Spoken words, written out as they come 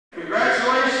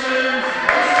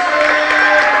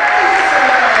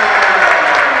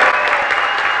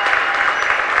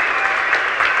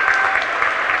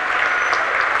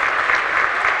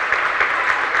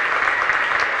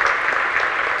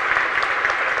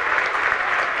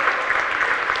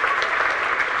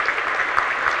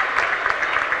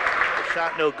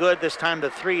Shot no good. This time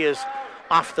the three is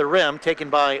off the rim,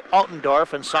 taken by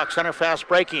Altendorf, and Sauk Center fast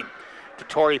breaking. To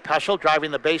Tori Peschel,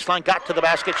 driving the baseline, got to the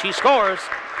basket, she scores.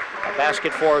 A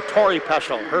basket for Tori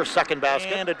Peschel, her second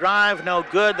basket. And a drive, no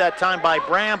good that time by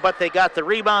Braham, but they got the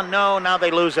rebound, no, now they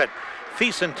lose it.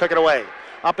 Thiessen took it away.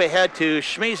 Up ahead to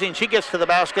Schmiesing, she gets to the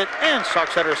basket, and Sauk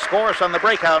Center scores on the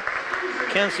breakout.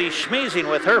 Kinsey Schmiesing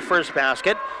with her first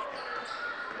basket.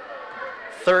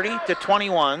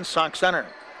 30-21, Sauk Center.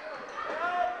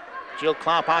 Jill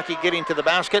Klopacki getting to the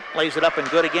basket, lays it up and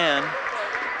good again.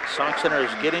 Sauk Center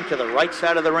is getting to the right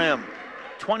side of the rim.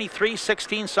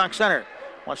 23-16, Sauk Center.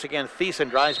 Once again, Thiessen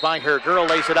drives by her girl,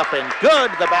 lays it up and good.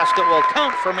 The basket will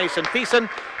count for Mason Thiessen,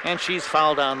 and she's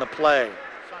fouled on the play.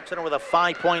 Sauk Center with a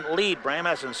 5-point lead. Braham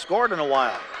hasn't scored in a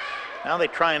while. Now they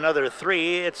try another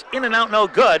three. It's in and out, no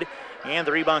good. And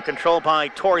the rebound controlled by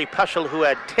Tori Peschel, who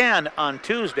had 10 on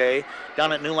Tuesday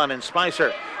down at Newland and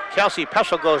Spicer. Kelsey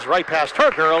Peschel goes right past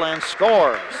her girl and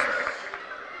scores.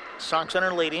 Sauk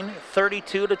Center leading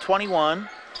 32-21.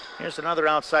 Here's another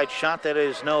outside shot that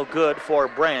is no good for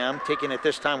Braham. Taking it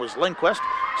this time was Lindquist.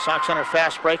 Sauk Center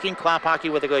fast breaking.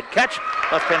 Klopacki with a good catch.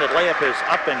 Left-handed layup is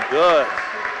up and good.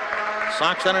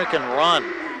 Sauk Center can run.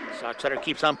 Sauk Center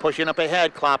keeps on pushing up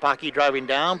ahead. Klopacki driving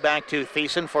down. Back to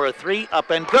Thiessen for a three. Up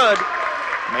and good.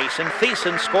 Mason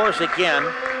Thiessen scores again.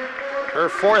 Her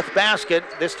fourth basket,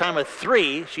 this time a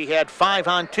three. She had 5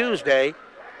 on Tuesday.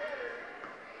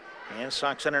 And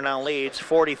Sauk Center now leads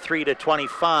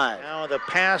 43-25. Now the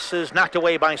pass is knocked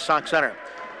away by Sauk Center.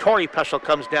 Tori Peschel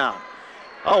comes down.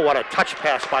 Oh, what a touch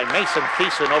pass by Mason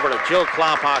Thiessen over to Jill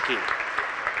Klopacki.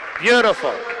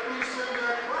 Beautiful.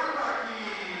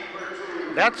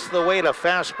 That's the way to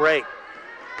fast break.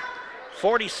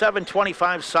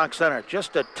 47-25 Sauk Center.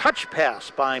 Just a touch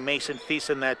pass by Mason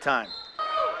Thiessen that time.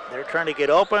 They're trying to get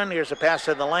open. Here's a pass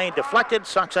in the lane. Deflected.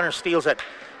 Sauk Center steals it.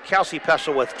 Kelsey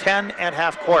Peschel with 10 at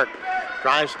half court.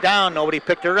 Drives down. Nobody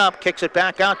picked her up. Kicks it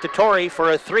back out to Tori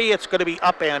for a three. It's going to be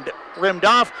up and rimmed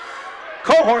off.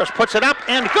 Cohorst puts it up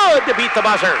and good to beat the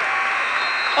buzzer.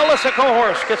 Alyssa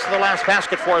Cohorst gets to the last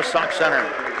basket for Sauk Center.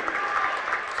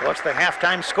 So it's the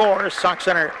halftime score. Sauk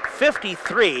Center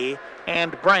 53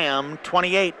 and Braham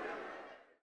 28.